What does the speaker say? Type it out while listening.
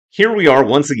Here we are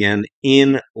once again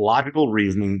in logical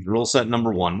reasoning, drill set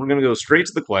number one. We're going to go straight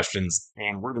to the questions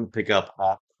and we're going to pick up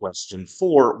at question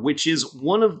 4, which is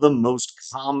one of the most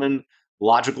common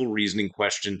logical reasoning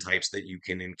question types that you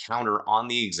can encounter on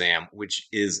the exam, which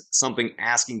is something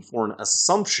asking for an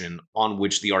assumption on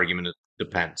which the argument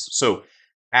depends. So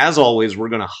as always, we're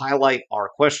going to highlight our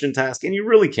question task, and you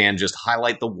really can just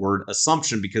highlight the word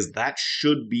assumption because that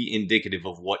should be indicative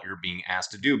of what you're being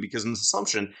asked to do, because an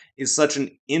assumption is such an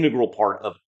integral part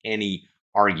of any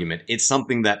argument. It's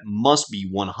something that must be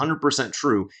 100%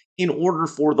 true in order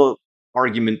for the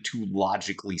argument to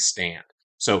logically stand.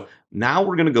 So now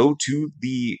we're going to go to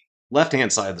the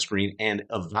left-hand side of the screen and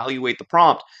evaluate the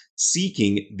prompt,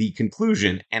 seeking the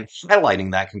conclusion and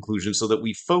highlighting that conclusion so that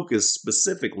we focus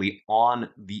specifically on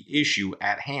the issue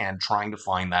at hand, trying to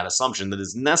find that assumption that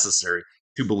is necessary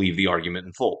to believe the argument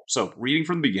in full. So, reading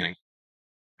from the beginning,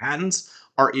 patents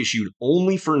are issued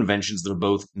only for inventions that are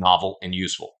both novel and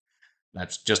useful.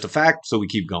 That's just a fact, so we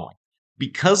keep going.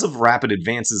 Because of rapid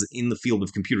advances in the field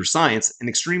of computer science, an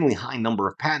extremely high number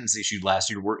of patents issued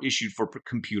last year were issued for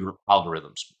computer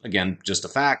algorithms. Again, just a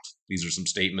fact. These are some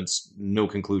statements, no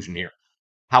conclusion here.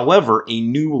 However, a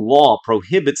new law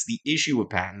prohibits the issue of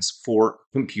patents for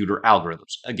computer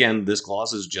algorithms. Again, this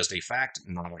clause is just a fact,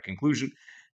 not a conclusion.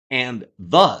 And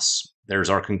thus,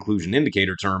 there's our conclusion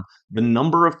indicator term, the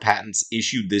number of patents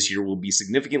issued this year will be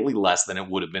significantly less than it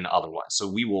would have been otherwise. So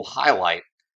we will highlight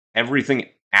everything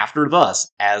after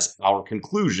thus as our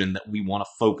conclusion that we want to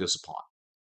focus upon.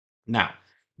 Now,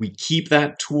 we keep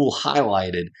that tool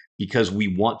highlighted because we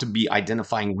want to be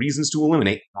identifying reasons to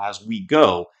eliminate as we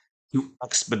go to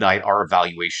expedite our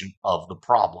evaluation of the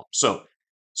problem. So,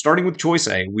 starting with choice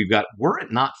A, we've got, were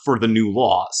it not for the new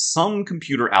law, some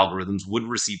computer algorithms would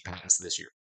receive patents this year.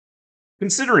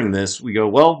 Considering this, we go,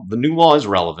 well, the new law is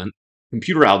relevant,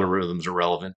 computer algorithms are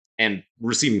relevant, and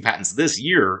receiving patents this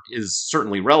year is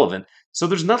certainly relevant. So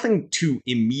there's nothing to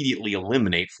immediately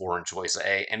eliminate for in choice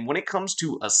A. And when it comes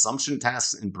to assumption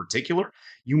tasks in particular,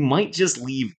 you might just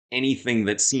leave anything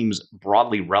that seems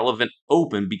broadly relevant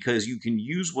open because you can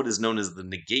use what is known as the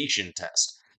negation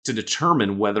test to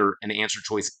determine whether an answer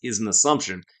choice is an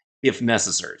assumption if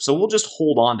necessary. So we'll just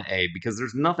hold on to A because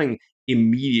there's nothing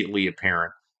immediately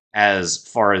apparent as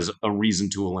far as a reason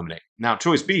to eliminate. Now,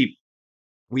 choice B,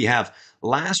 we have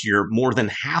last year more than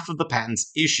half of the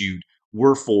patents issued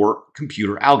were for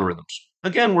computer algorithms.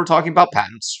 Again, we're talking about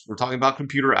patents, we're talking about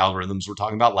computer algorithms, we're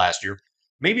talking about last year.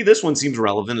 Maybe this one seems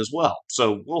relevant as well,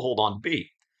 so we'll hold on to B.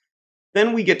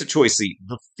 Then we get to choice C.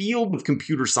 The field of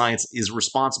computer science is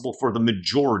responsible for the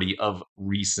majority of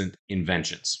recent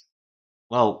inventions.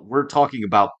 Well, we're talking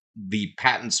about the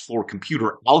patents for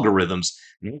computer algorithms,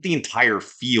 not the entire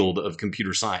field of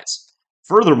computer science.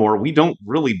 Furthermore, we don't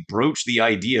really broach the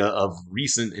idea of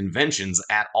recent inventions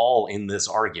at all in this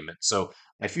argument, so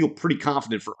I feel pretty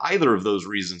confident for either of those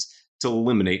reasons to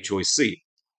eliminate choice C.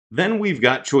 Then we've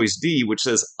got choice D, which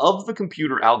says, of the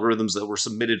computer algorithms that were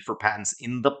submitted for patents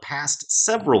in the past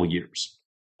several years.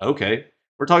 Okay,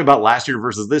 we're talking about last year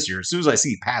versus this year. As soon as I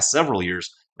see past several years,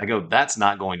 I go, that's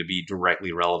not going to be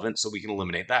directly relevant, so we can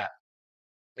eliminate that.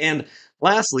 And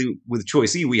lastly, with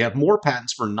choice E, we have more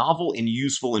patents for novel and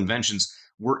useful inventions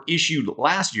were issued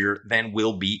last year than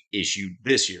will be issued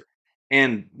this year.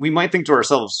 And we might think to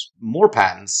ourselves, more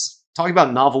patents, talking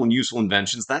about novel and useful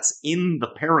inventions, that's in the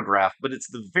paragraph, but it's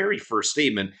the very first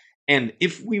statement. And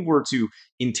if we were to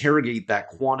interrogate that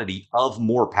quantity of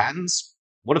more patents,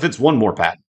 what if it's one more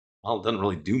patent? Well, it doesn't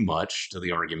really do much to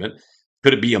the argument.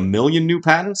 Could it be a million new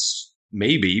patents?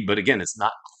 Maybe, but again, it's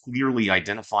not clearly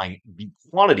identifying the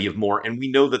quantity of more. And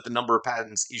we know that the number of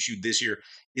patents issued this year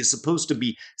is supposed to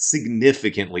be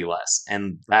significantly less.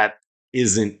 And that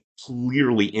isn't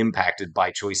clearly impacted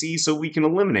by choice E, so we can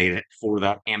eliminate it for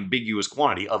that ambiguous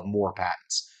quantity of more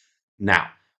patents. Now,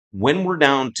 when we're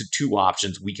down to two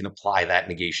options, we can apply that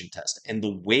negation test. And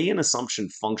the way an assumption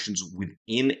functions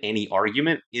within any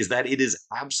argument is that it is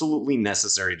absolutely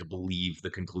necessary to believe the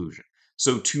conclusion.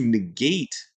 So to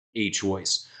negate a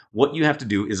choice, what you have to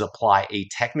do is apply a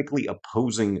technically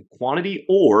opposing quantity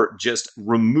or just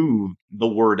remove the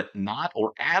word not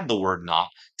or add the word not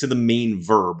to the main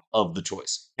verb of the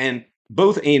choice. And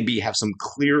both A and B have some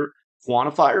clear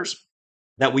quantifiers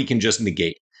that we can just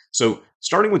negate. So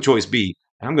starting with choice B,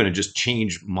 I'm going to just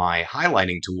change my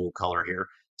highlighting tool color here.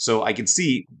 So I can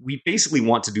see we basically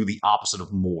want to do the opposite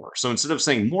of more. So instead of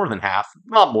saying more than half,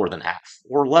 not more than half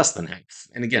or less than half.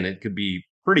 And again, it could be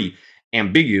pretty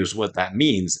ambiguous what that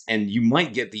means. And you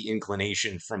might get the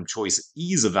inclination from choice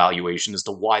E's evaluation as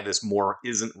to why this more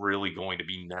isn't really going to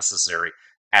be necessary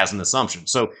as an assumption.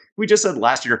 So we just said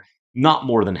last year, not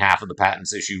more than half of the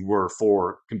patents issued were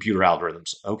for computer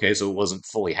algorithms. Okay, so it wasn't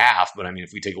fully half, but I mean,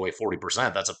 if we take away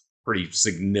 40%, that's a pretty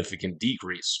significant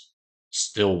decrease.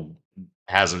 Still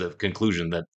hasn't a conclusion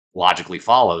that logically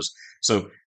follows. So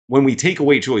when we take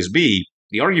away choice B,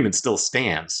 the argument still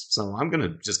stands. So I'm going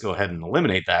to just go ahead and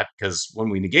eliminate that because when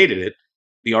we negated it,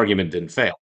 the argument didn't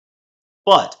fail.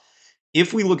 But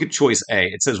if we look at choice A,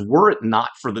 it says, were it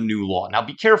not for the new law. Now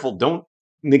be careful, don't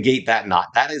negate that not.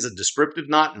 That is a descriptive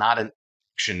not an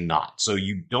action not. So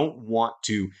you don't want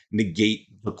to negate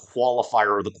the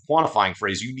qualifier or the quantifying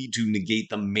phrase. You need to negate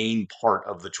the main part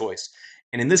of the choice.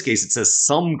 And in this case, it says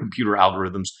some computer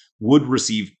algorithms would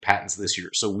receive patents this year.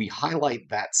 So we highlight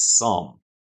that some.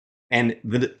 And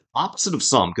the opposite of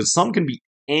some, because some can be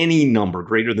any number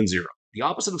greater than zero. The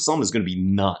opposite of some is going to be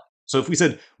none. So if we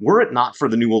said, were it not for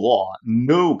the new law,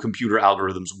 no computer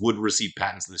algorithms would receive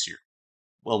patents this year.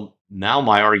 Well, now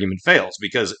my argument fails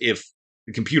because if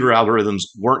the computer algorithms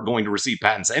weren't going to receive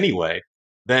patents anyway,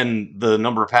 then the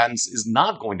number of patents is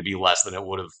not going to be less than it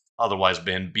would have otherwise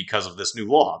been because of this new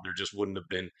law. There just wouldn't have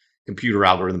been computer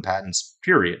algorithm patents,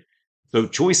 period. So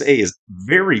choice A is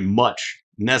very much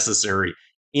necessary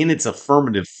in its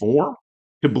affirmative form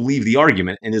to believe the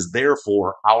argument and is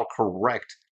therefore our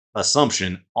correct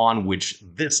assumption on which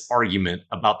this argument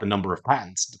about the number of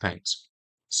patents depends.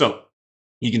 So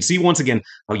you can see once again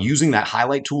how using that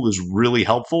highlight tool is really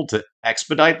helpful to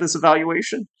expedite this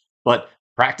evaluation, but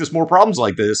practice more problems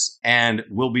like this, and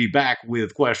we'll be back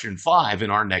with question 5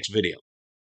 in our next video.